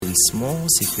Rismon,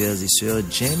 ses frères et sœurs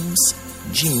James,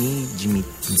 Jimmy,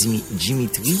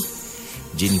 Dimitri,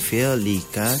 Jennifer,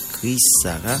 Leika, Chris,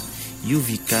 Sarah,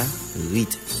 Yuvika,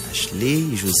 Rita,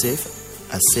 Ashley, Joseph,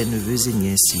 à ses neveux et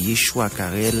nièces, Yeshua,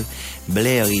 Karel,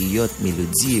 Blair, Elliot,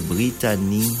 Mélodie et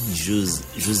Brittany,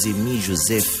 Josémie,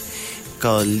 Joseph,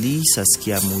 Carly,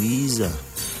 Saskia, Moïse,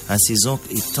 à ses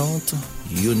oncles et tantes,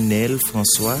 Lionel,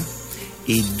 François,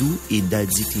 Edou et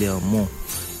Daddy Clermont,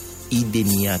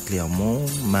 Idénia Clermont,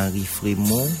 Marie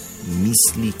Frémont,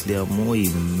 Missly Clermont et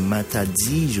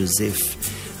Matadi Joseph,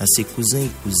 à ses cousins et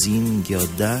cousines,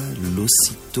 Gerda,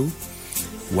 Losito,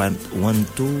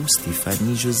 Wanto,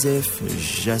 Stéphanie Joseph,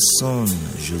 Jason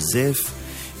Joseph,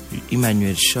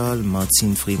 Emmanuel Charles,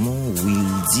 Martine Frémont,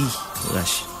 Wildy,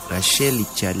 Rachel et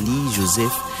Charlie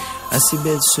Joseph, à ses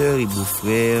belles-sœurs et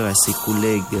beaux-frères, à ses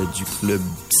collègues du club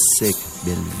sec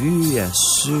Bellevue, à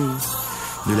ceux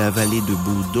de la vallée de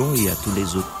Bourdon et à tous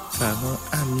les autres parents,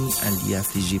 amis, alliés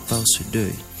affligés par ce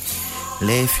deuil.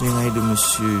 Les funérailles de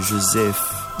monsieur Jeff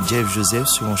Joseph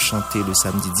seront chantées le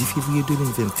samedi 10 février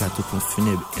 2024 au pompe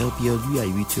funèbre Herbierlu à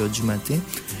 8h du matin,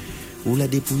 où la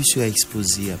dépouille sera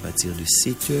exposée à partir de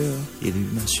 7h et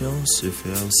l'inhumation se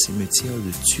fera au cimetière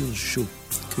de Turgeau.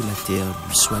 Que la terre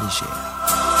lui soit légère.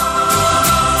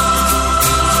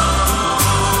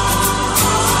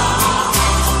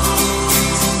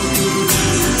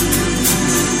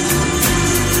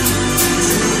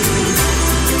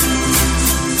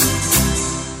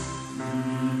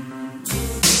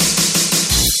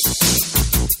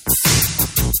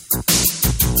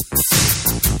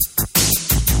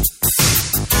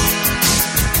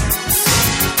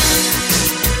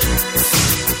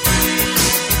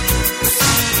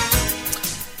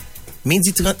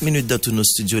 Midi 30 minutes dans tous nos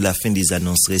studios, la fin des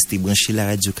annonces. Restez branchés la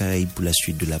Radio Caraïbe pour la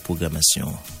suite de la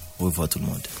programmation. Au revoir tout le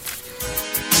monde.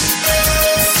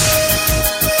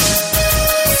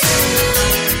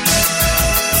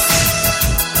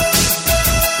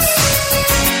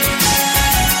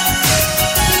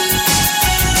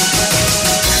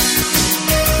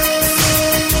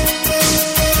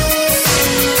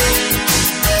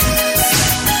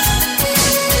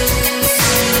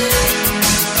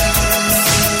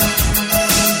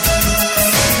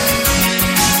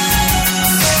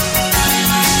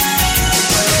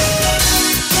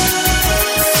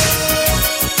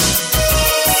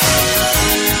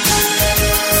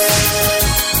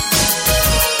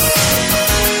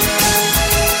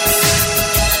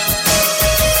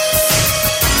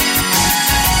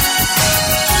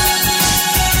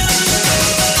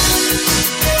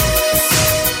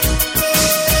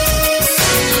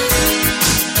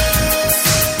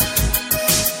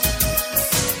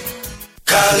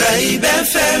 Caraïbe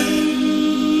FM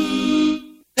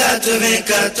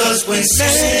 94.5.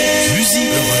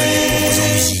 Musique. Heureux les pauvres en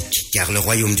musique, car le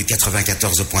royaume du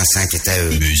 94.5 est à eux.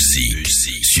 Musique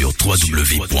sur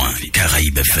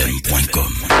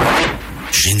www.caraibefm.com.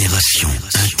 Génération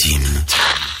intime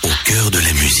au cœur de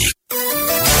la musique.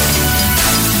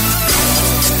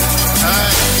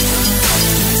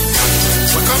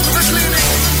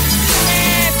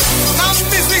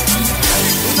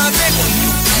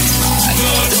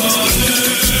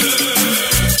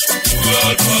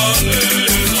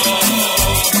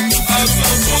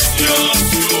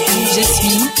 Je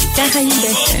suis Caraïbe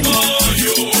FM.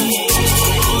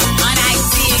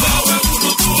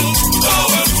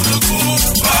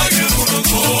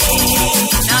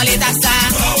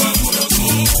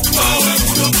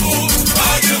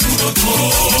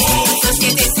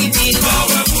 Société civile.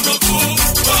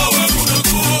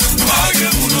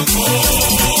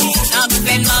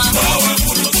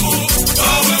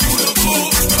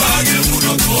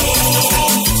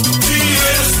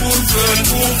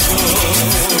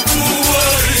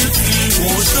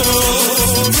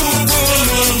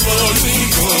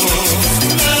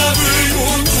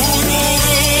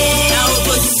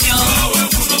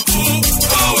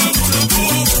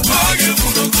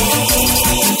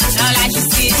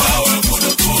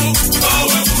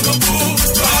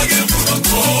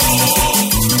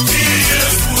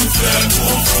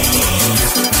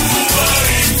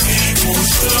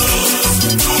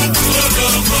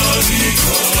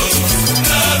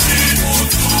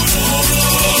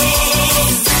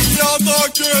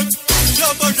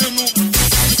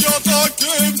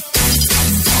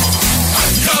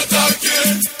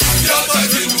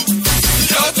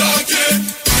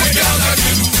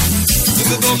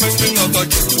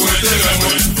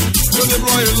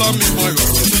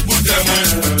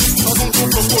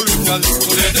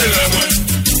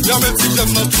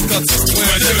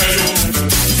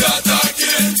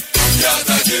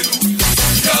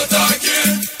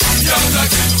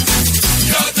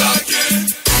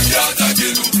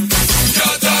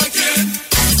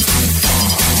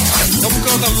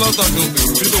 ta camper,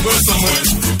 puis ton beurre sans moi.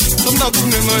 Comme n'a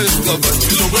tourné dans l'esclavage,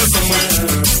 puis ton beurre sans moi.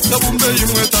 T'as pour me payer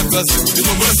moins ta classe, puis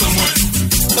ton beurre sans moi.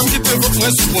 T'as me dit que votre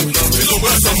moins sous compte là, puis ton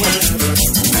beurre sans moi.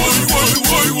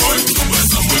 Woy, puis ton beurre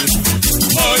sans moi.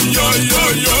 Aïe, aïe,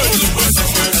 aïe, aïe, puis ton beurre sans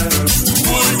moi.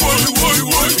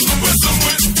 Woy, puis ton beurre sans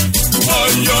moi.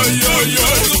 Aïe, aïe, aïe,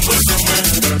 aïe, puis ton beurre sans moi.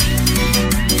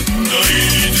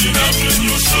 Naïdi n'a plus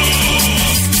de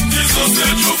chance, ils ont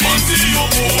fait du fanti au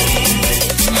mot.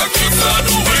 A que ça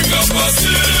nous est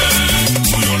capacité,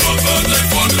 pour yon l'autre bataille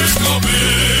pour nous camper.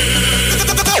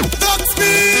 Top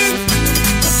speed,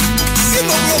 il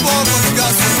nous revoit votre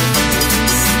garçon.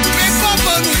 Mais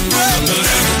comment nous faire?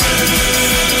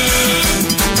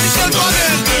 Michel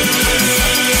Bonnet,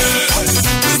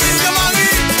 Christine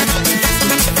Marie.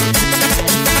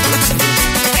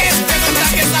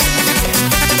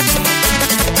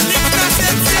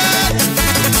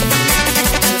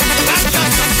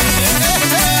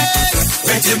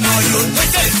 Wete mayon,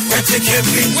 wete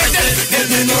kepin, wete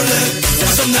menole,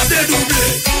 som na dédoublé.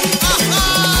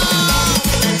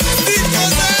 Steve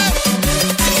Joseph,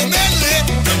 Omele,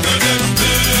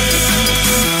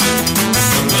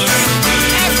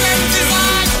 FM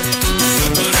Divan,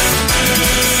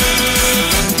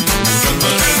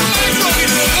 Marie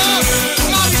Laurent,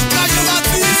 Marie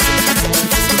Jean-Baptiste,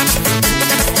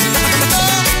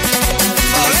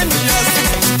 Marlène Diaz.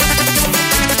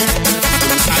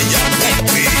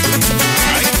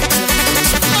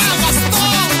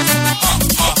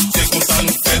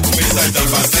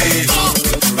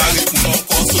 Paris pour mon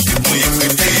corps, sauter pour y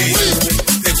traiter.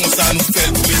 C'est comme ça nous fait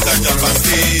le message à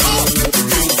passer.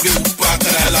 Que vous voulez ou pas,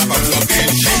 quand elle a pas campé.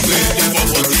 J'ai de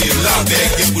vendredi, la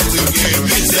bec et pour traiter.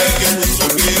 Misère et pour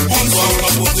sauver. Bonsoir,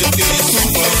 pas pour traiter.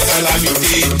 Souvent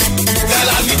calamité.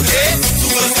 Calamité,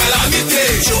 souvent calamité.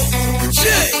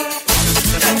 J'ai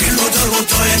depuis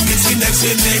longtemps, et puis c'est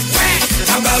l'excellent.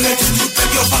 T'as barré tout,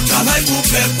 y'a pas de travail pour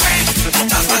faire.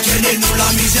 T'as pas gêné nous la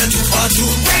misère tout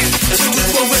partout. Si tout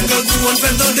pour voir que nous on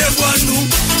fait dans des voies nous.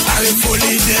 Arrête pour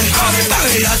l'idée, arrête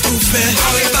à tout faire.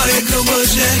 Arrête que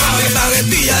manger, arrête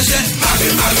pillager.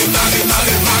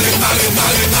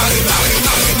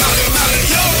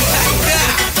 Yo,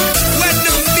 when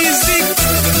the music,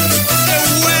 the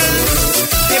well,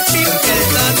 the people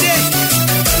t'entendent.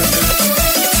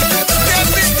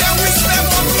 Depuis que we spend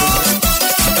mon blood,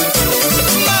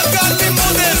 Magali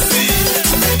Modesty.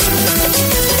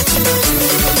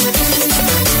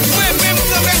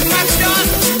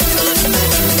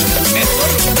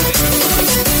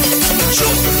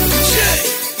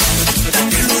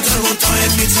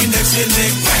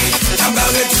 T'as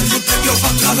barré tout le peuple, y'a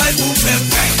pas de travail pour faire.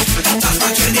 T'as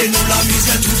pas gêné nous la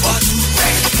misère tout partout.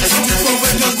 Si tu faut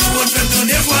voir que nous on fait dans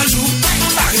des voies nous.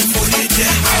 Arrête pour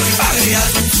l'idée, arrête à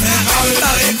tout faire.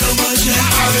 Arrête que manger,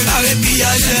 arrête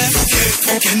pillager.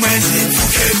 Faut que moi c'est, faut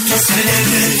que tout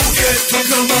s'élève. Faut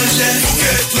que manger, faut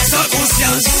que tout sans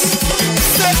conscience.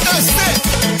 C'est une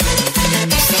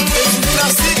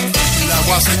classique. La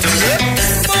voix c'est tirée.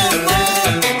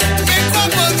 Mais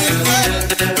comment tu fais?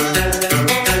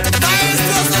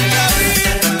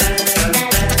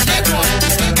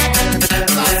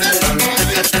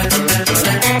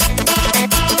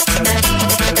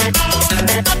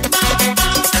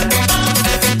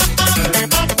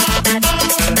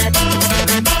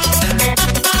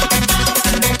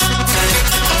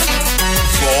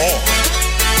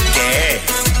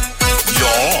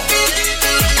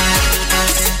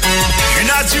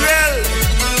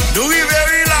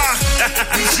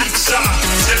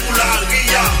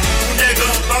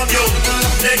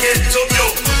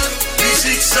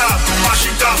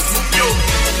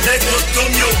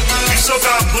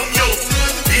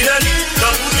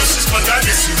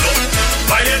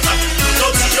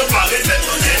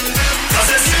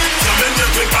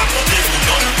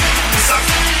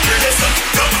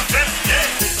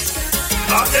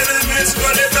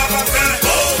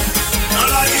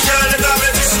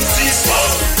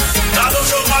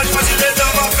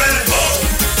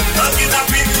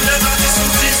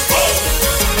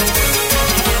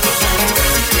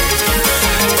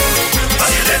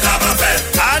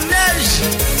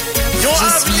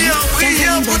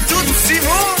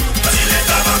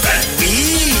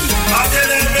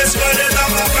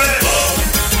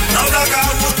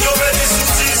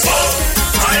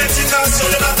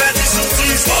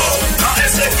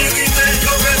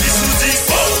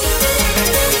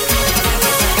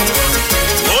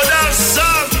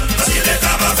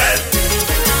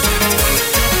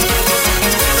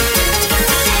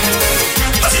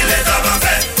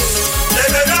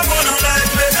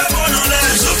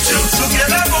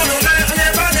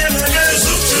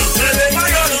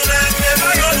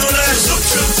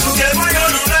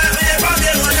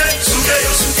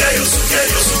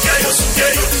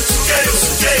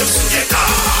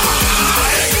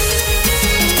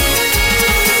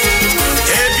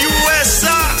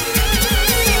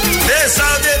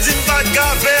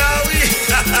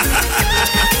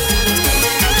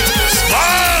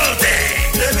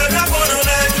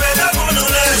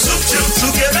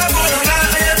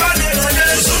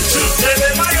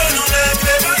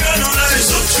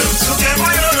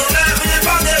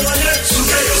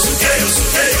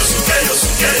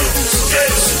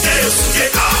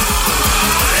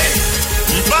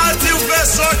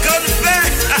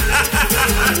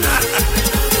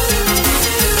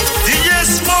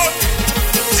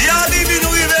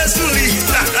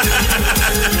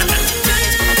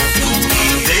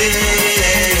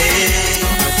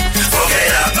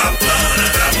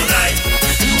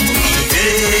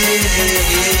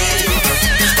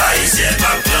 Haïtien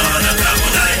pas prendre la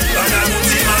monnaie, pas qu'à mon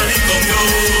petit mari comme yo.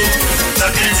 Ça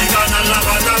qu'elle dit qu'on a la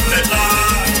patate faite là.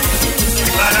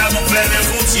 Pas qu'à mon frère des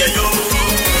frontières yo.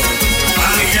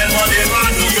 Ariel m'en débat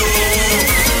nous yo.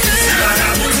 C'est la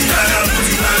gamoudi, la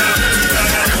gamoudi, la gamoudi, la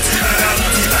gamoudi, la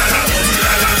gamoudi, la gamoudi,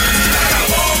 la gamoudi, la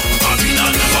gamoudi. En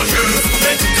finale de mon jeu,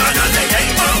 mais tout Canada y'a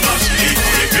une maman. Il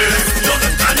faut les gueux, dans le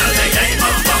Canada y'a une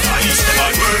maman. Haïtien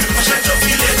pas jouer, achète au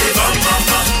filet des maman.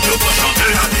 Je peux chanter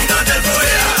la finale des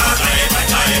voyants.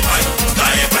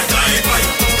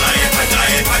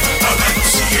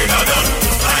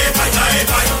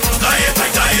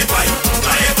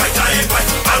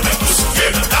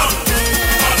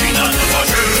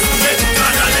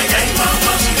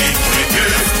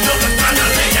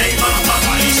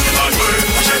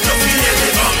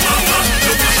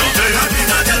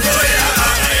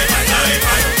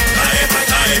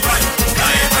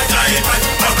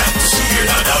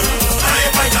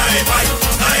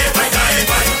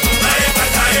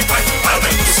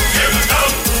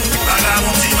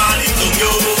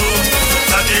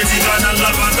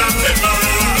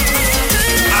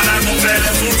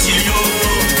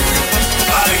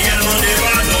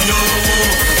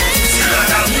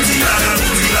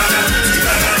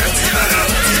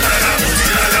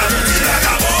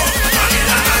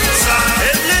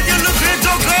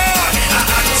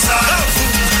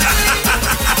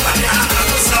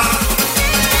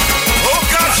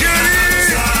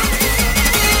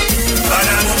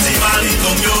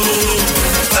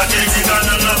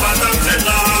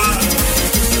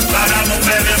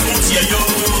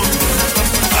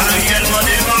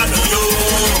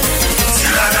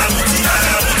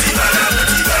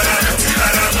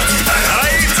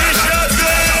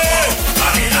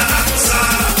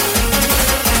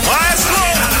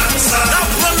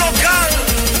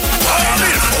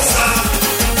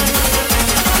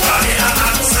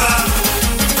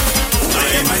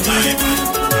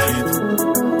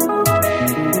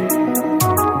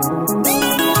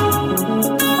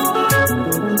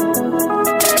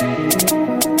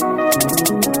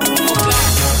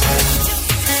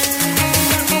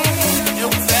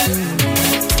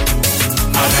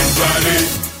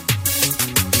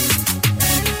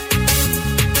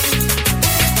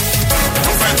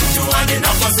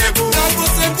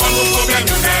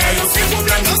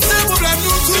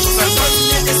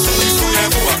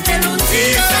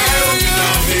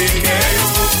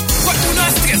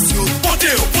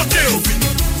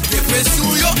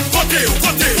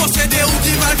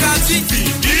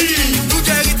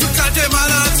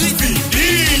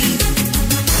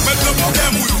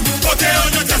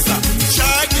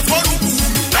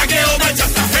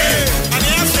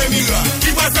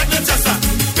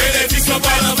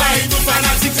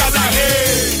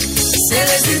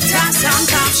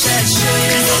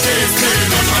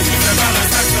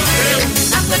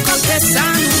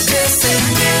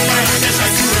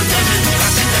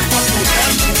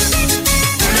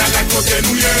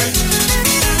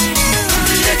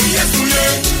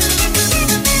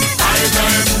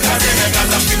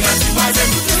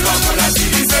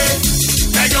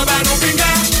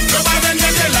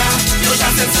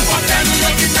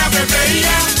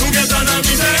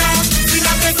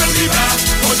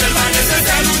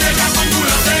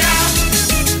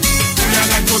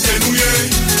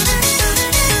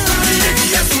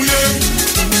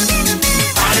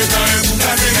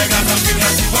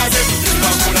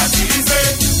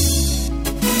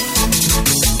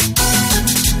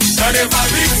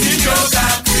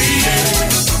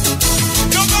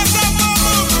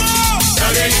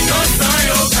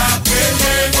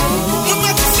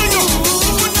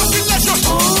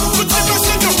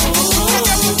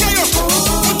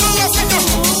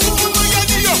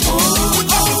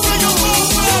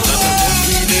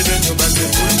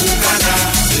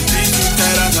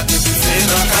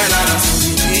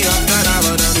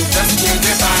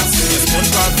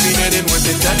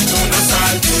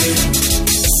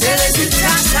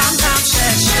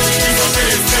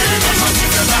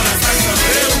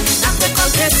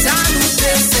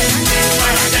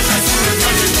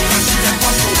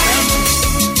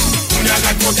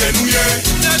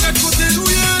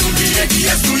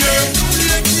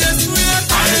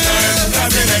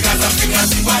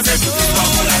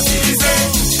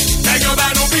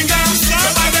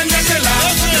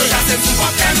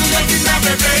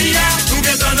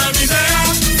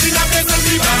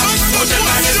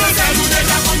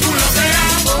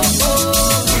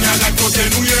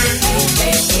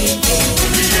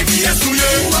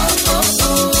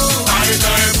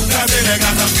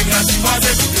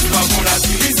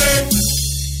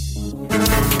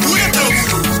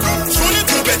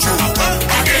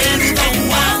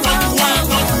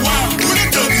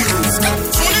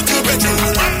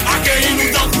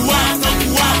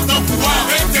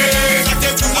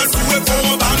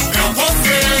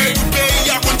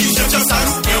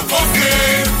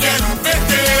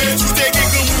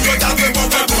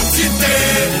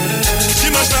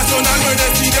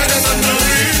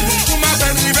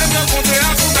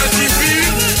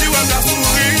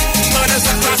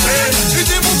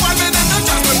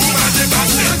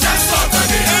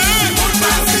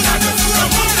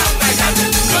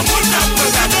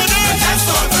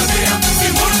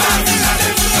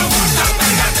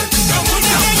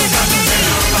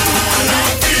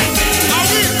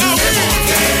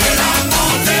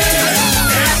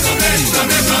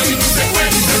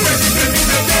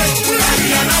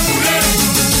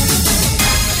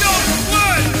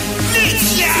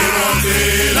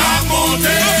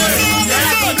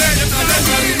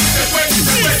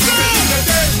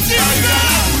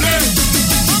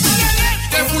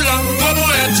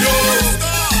 poète yo.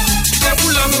 C'est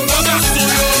pour l'amour mon garçon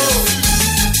yo.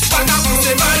 Pas qu'à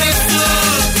penser mal et ça.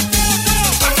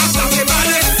 Pas qu'à penser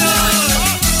mal et ça.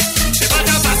 C'est pas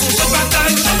qu'à passer sur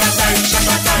bataille.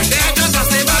 Bataille. Et à deux ça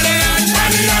c'est balayage.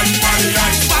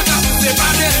 Pas qu'à penser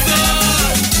mal et ça.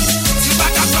 C'est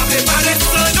pas qu'à passer mal et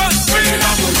ça. Non.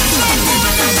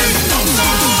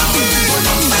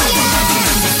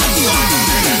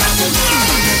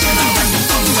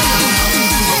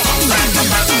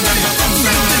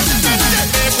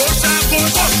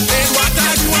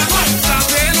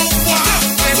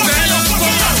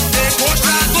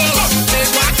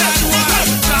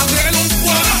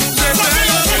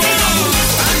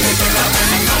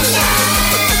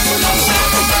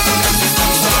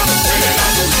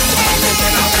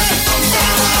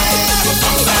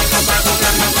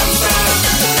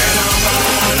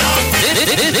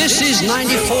 This is 94.5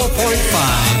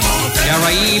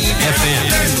 Caraïbe FM.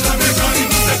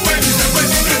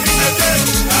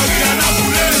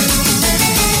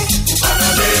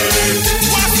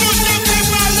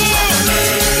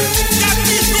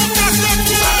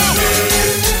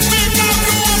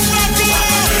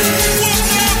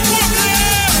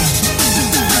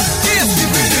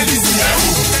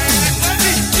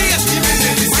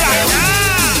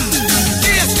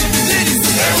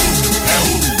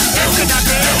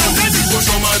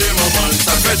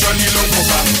 Johnny long comme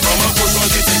ça, comme un cochon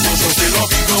qui t'est cochon, c'est l'homme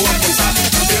qui go comme ça.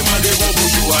 Vous demandez bon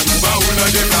bonjour à nous, bah on a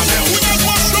des caméras, on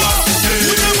a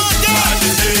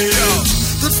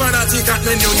toute fanatique à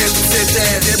mener au tout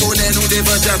c'était des bonnets, nous des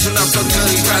vendeurs, tout n'a pas de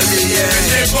calvier.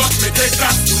 Des bottes, mais des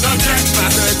classes, tout n'a bien pas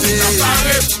de thé.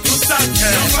 Appareil, tout ça,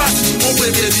 en face, on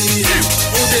premier vini,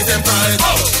 on deuxième pareil,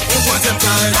 on troisième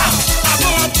pareil.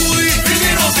 Avant on pourri,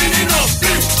 fini non,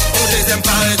 on deuxième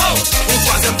pareil, on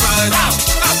troisième pareil.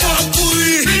 Avant on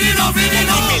pourri, fini non.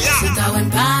 C'est ta one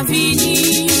pas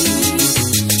fini,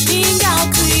 pinga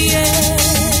crié,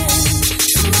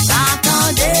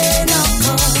 t'attendais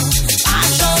encore, pas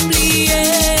j'oublié.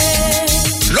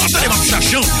 L'autre est ma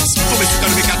chachon, il faut mettre